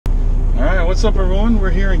What's up, everyone? We're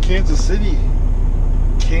here in Kansas City,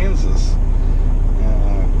 Kansas.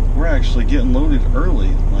 We're actually getting loaded early,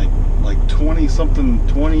 like 20 something,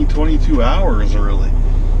 22 hours early.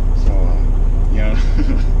 So, you know,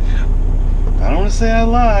 I don't want to say I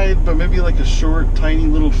lied, but maybe like a short, tiny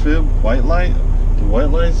little fib. White light? Do white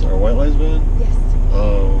lights? Are white lights bad? Yes.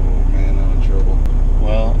 Oh man, I'm in trouble.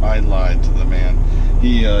 Well, I lied to the man.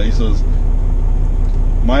 He says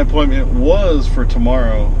my appointment was for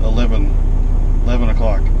tomorrow, 11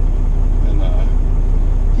 o'clock, and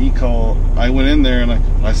he called. I went in there and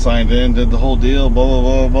I signed in, did the whole deal, blah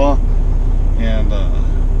blah blah blah, and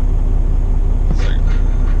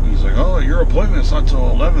he's like, oh, your appointment's not till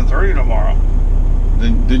 11:30 tomorrow.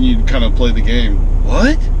 Then you kind of play the game.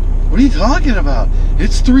 What are you talking about?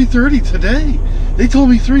 It's 3:30 today. They told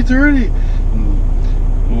me 3:30.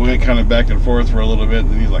 We went kind of back and forth for a little bit,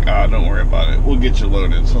 and he's like, don't worry about it. We'll get you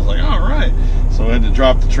loaded. So I was like, all right. So I had to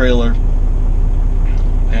drop the trailer.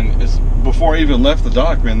 And it's before I even left the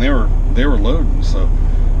dock, man, they were loading. So,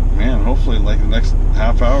 man, hopefully like the next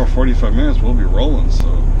half hour, 45 minutes, we'll be rolling. So,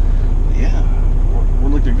 yeah, we're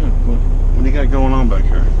looking good. What do you got going on back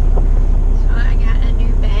here? So I got a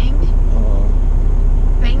new bang.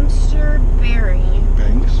 Bangster berry.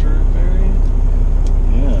 Bangster berry?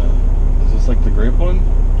 Yeah. Is this like the grape one?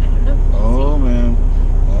 I don't know. Oh, man.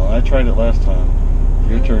 Well, I tried it last time.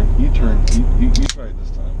 Your turn. You tried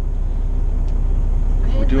this time.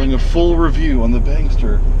 We're doing a full review on the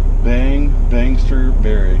Bangster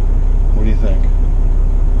berry. What do you think?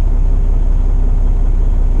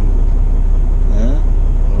 Yeah?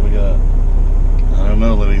 What do we got? I don't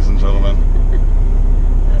know, ladies and gentlemen.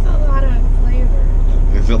 That's a lot of flavor.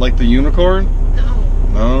 Is it like the unicorn? No.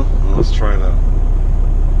 No? Well, let's try that.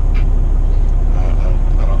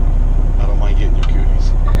 I don't mind getting your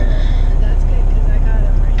cooties. That's good because I got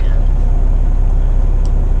them right now.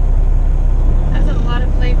 That's a lot of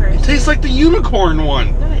flavor. It tastes like the unicorn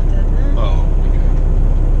one. No, it doesn't. Oh, okay.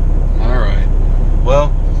 Alright.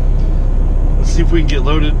 Well, let's see if we can get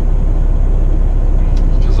loaded.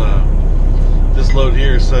 Because this load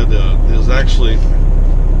here said it was actually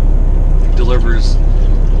delivers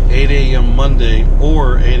 8 a.m. Monday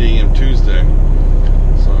or 8 a.m. Tuesday.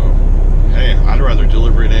 So, hey, I'd rather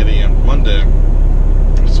deliver at 8 a.m. Monday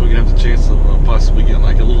so we can have the chance of possibly getting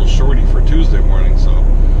like a little shorty for Tuesday morning. So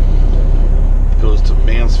it goes to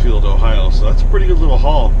Mansfield, Ohio. So that's a pretty good little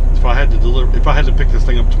haul if I had to pick this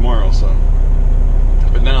thing up tomorrow. So,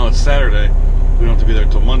 but now it's Saturday, we don't have to be there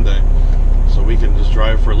till Monday, so we can just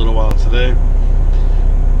drive for a little while today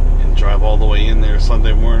and drive all the way in there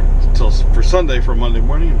Sunday morning for Monday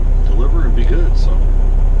morning, and deliver and be good. So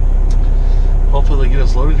hopefully they get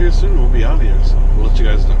us loaded here soon. We'll be out of here, so we'll let you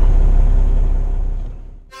guys know.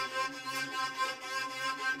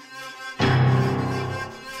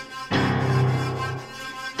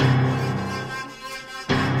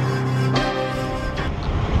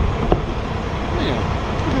 Man,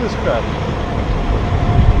 look at this crap.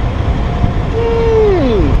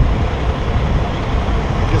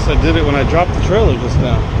 I did it when I dropped the trailer just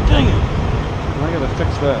now. Dang it. I gotta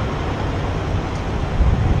fix that.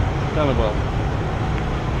 Kind of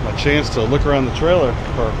my chance to look around the trailer,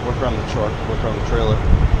 or look around the truck, look around the trailer.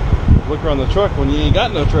 Look around the truck when you ain't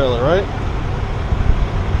got no trailer, right?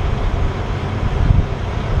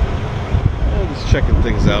 Just checking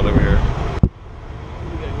things out over here.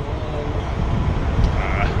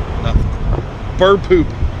 Nothing. Bird poop.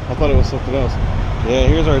 I thought it was something else. Yeah,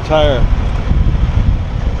 here's our tire.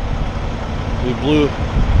 We blew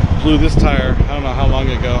this tire, I don't know how long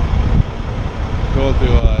ago, going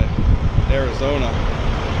through Arizona.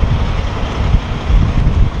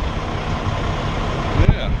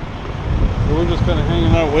 Yeah. So we're just kind of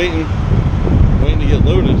hanging out waiting to get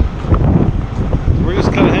loaded. So we're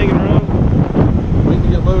just kind of hanging around, waiting to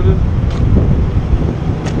get loaded,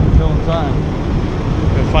 killing time.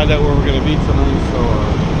 And find out where we're going to be tonight, so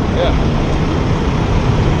yeah.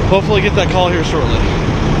 Hopefully get that call here shortly.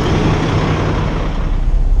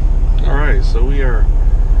 Alright, so we are,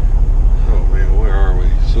 oh man, where are we?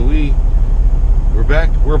 So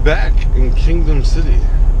we're back in Kingdom City.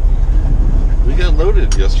 We got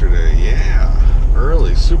loaded yesterday, yeah,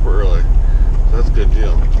 early, super early, so that's a good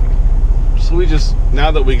deal. So we just,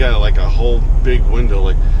 now that we got like a whole big window,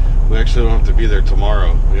 like we actually don't have to be there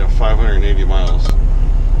tomorrow. We got 580 miles.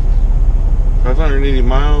 580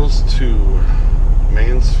 miles to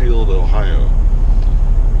Mansfield, Ohio.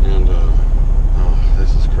 And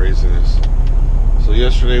this is craziness. So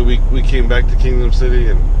yesterday we came back to Kingdom City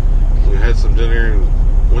and we had some dinner and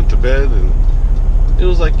went to bed, and it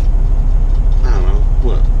was like, I don't know,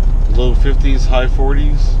 what, low 50s, high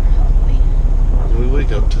 40s? And we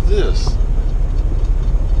wake up to this.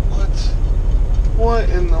 What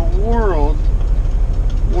in the world?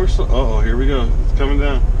 We're so. Oh, here we go. It's coming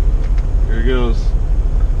down. Here it goes.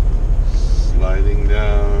 Sliding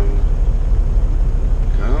down.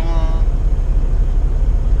 Come on.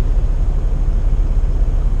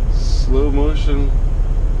 Slow motion.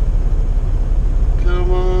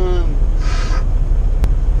 Come on.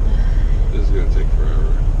 This is gonna take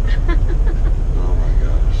forever. Oh my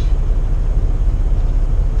gosh.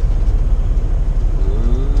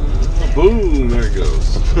 Boom! There it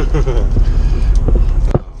goes.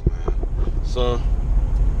 So,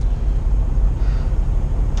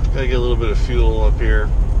 gotta get a little bit of fuel up here.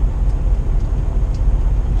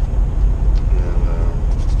 And,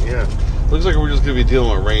 yeah. Looks like we're just gonna be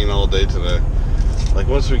dealing with rain all day today. Like,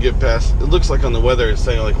 once we get past, it looks like on the weather it's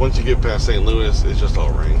saying, like, once you get past St. Louis, it's just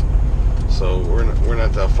all rain. So, we're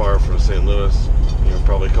not that far from St. Louis. You know,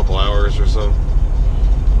 probably a couple hours or so.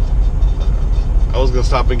 I was gonna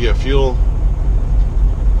stop and get fuel.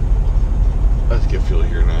 I have to get fuel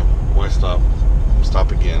here now. Why stop?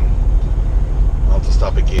 Stop again. I'll have to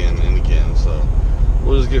stop again and again. So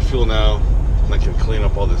we'll just get fuel now, and I can clean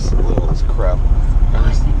up all this crap.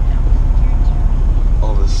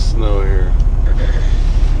 All this snow here.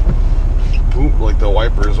 Oop, like the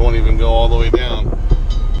wipers won't even go all the way down.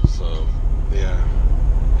 So yeah,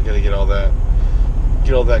 I gotta get all that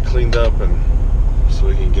cleaned up, and so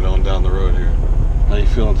we can get on down the road here. How you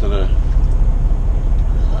feeling today?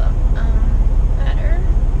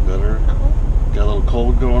 Better? Got a little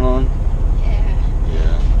cold going on? Yeah.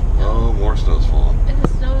 Yeah. Oh, more snow's falling. And the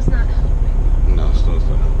snow's not helping. No, snow's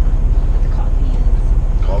not helping. But the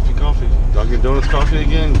coffee is. Coffee. Dunkin' Donuts coffee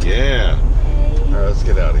again? Yeah. Hey. Alright, let's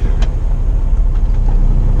get out of here.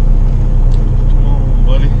 Come on,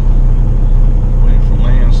 buddy. Waiting for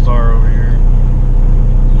Landstar over here.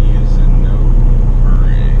 He is in no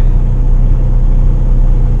hurry.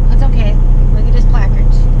 That's okay. Look at his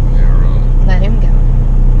placards. Yeah, really. Let him go.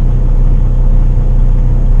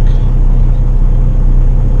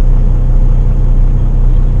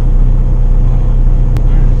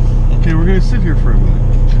 Okay, we're gonna sit here for a minute.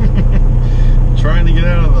 Trying to get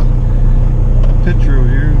out of the picture over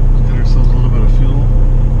here. Get ourselves a little bit of fuel.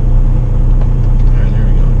 Alright, there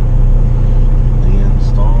we go.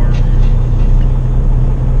 Landstar.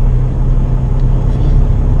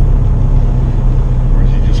 Or is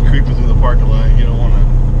he just creeping through the parking lot? You don't want to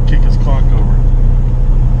kick his clock over.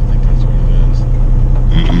 I think that's what it is.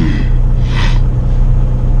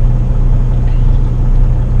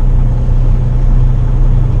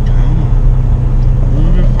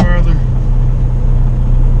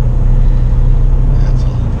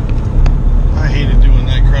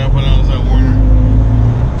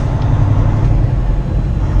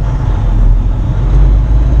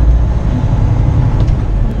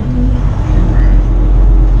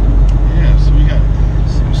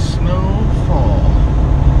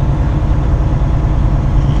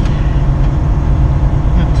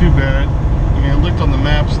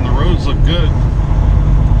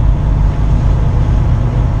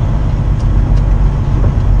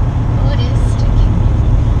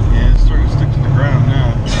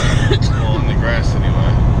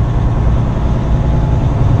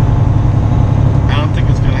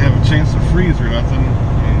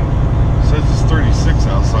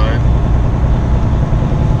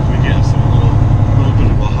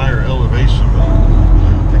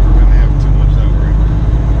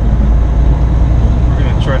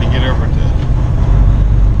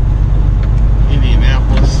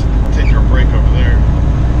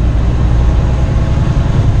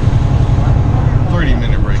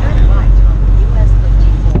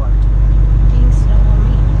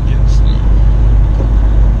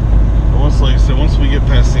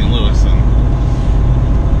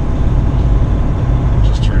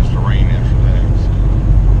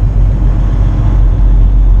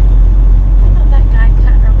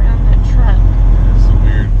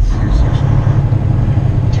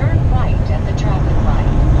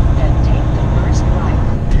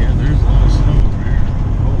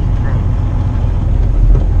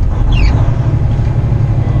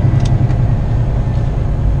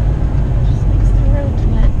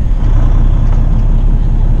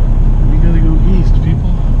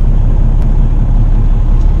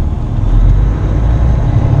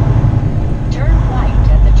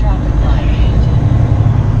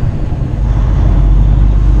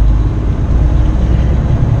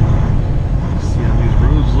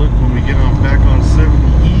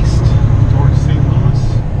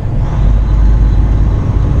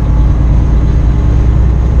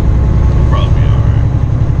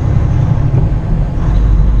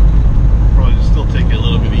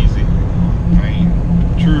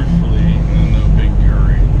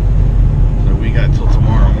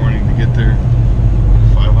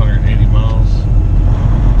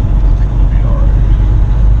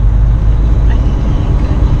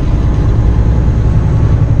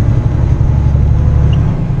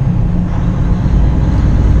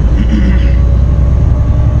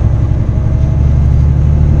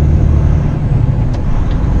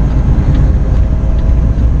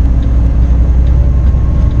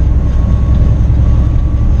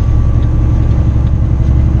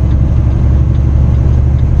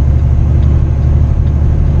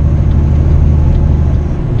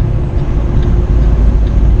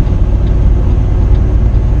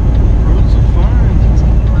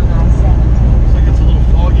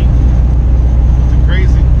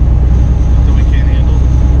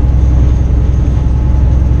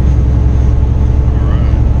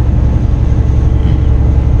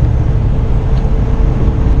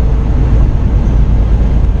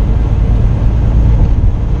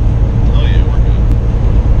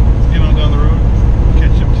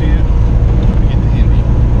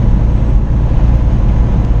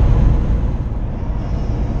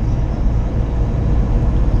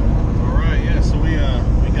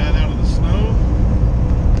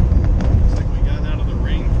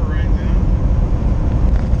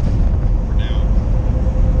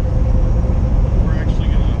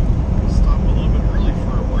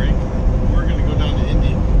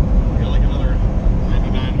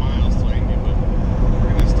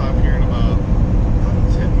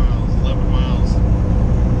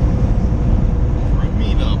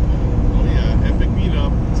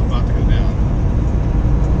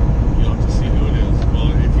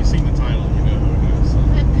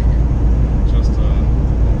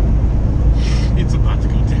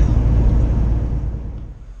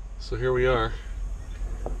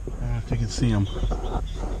 see him.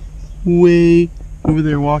 Way over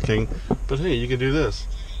there walking. But hey, you can do this.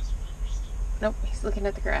 Nope, he's looking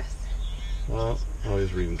at the grass. Well, oh,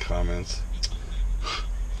 he's reading comments.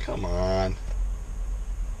 Come on.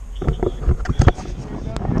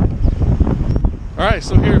 Alright,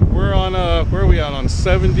 so here we're on where are we at? On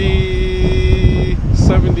 70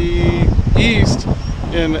 East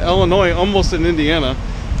in Illinois, almost in Indiana.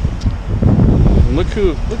 And look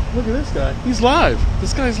at this guy. He's live.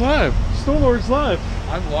 This guy's live. Snorelord's live.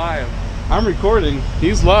 I'm live. I'm recording.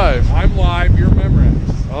 He's live. I'm live. You're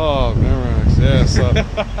Memorex. Oh, Memorex. Yeah. So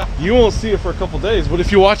you won't see it for a couple days, but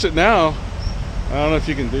if you watch it now, I don't know if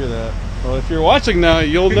you can do that. Well, if you're watching now,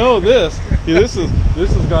 you'll know this. Yeah, this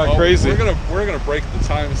has gone crazy. We're gonna break the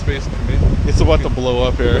time and space commitment. It's about to blow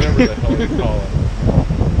up here. Whatever the hell you call it.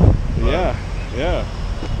 Yeah.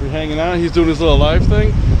 We're hanging out. He's doing his little live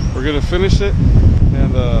thing. We're gonna finish it,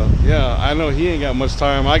 and yeah, I know he ain't got much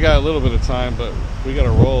time. I got a little bit of time, but we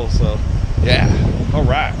gotta roll. So yeah. All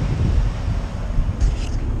right.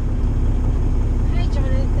 Hi,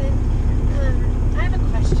 Jonathan. I have a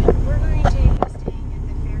question. We're going to be staying at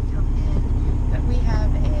the Fairfield Inn, but we have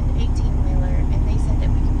an 18-wheeler, and they said that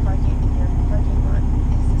we can park it in your parking lot.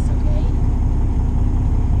 Is this okay?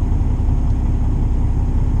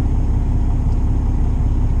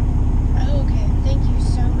 Oh, okay. Thank you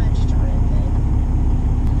so much, Jonathan.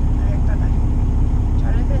 All right, bye-bye.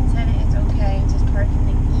 Jonathan said it's okay to park in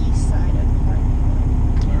the east side of the parking lot.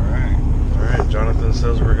 All right. Jonathan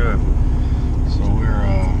says we're good. So we're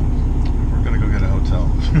gonna go get a hotel.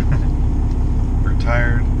 We're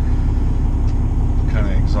tired, kind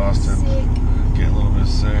of exhausted, Sick. getting a little bit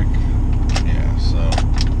sick. Yeah. So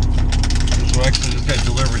we actually just got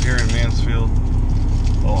delivered here in Mansfield,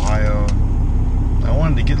 Ohio. I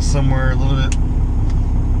wanted to get somewhere a little bit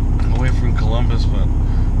away from Columbus, but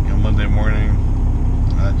Monday morning,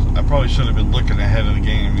 I probably should have been looking ahead of the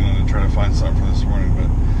game, to try to find something for this morning. But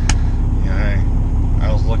hey,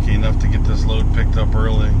 I was lucky enough to get this load picked up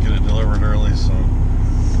early and get it delivered early. So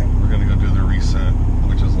we're gonna go do the reset,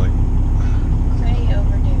 which is like Way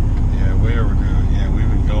overdue. yeah, way overdue. Yeah, we've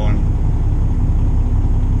been going.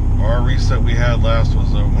 Our reset we had last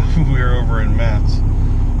was when we were over in Matt's.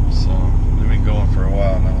 So we've been going for a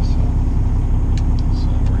while now, so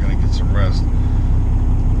we're gonna get some rest.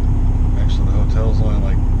 Actually, the hotel's only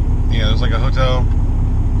like, there's like a hotel,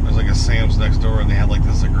 there's like a Sam's next door, and they had like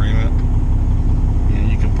this agreement.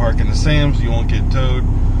 You can park in the Sam's, you won't get towed.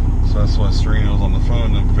 So that's why Serena was on the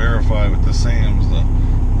phone to verify with the Sam's that,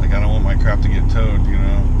 like, I don't want my crap to get towed,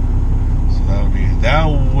 So that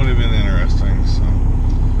would have been interesting. So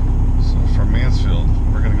from Mansfield,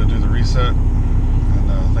 we're gonna go do the reset.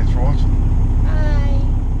 And thanks for watching. Bye.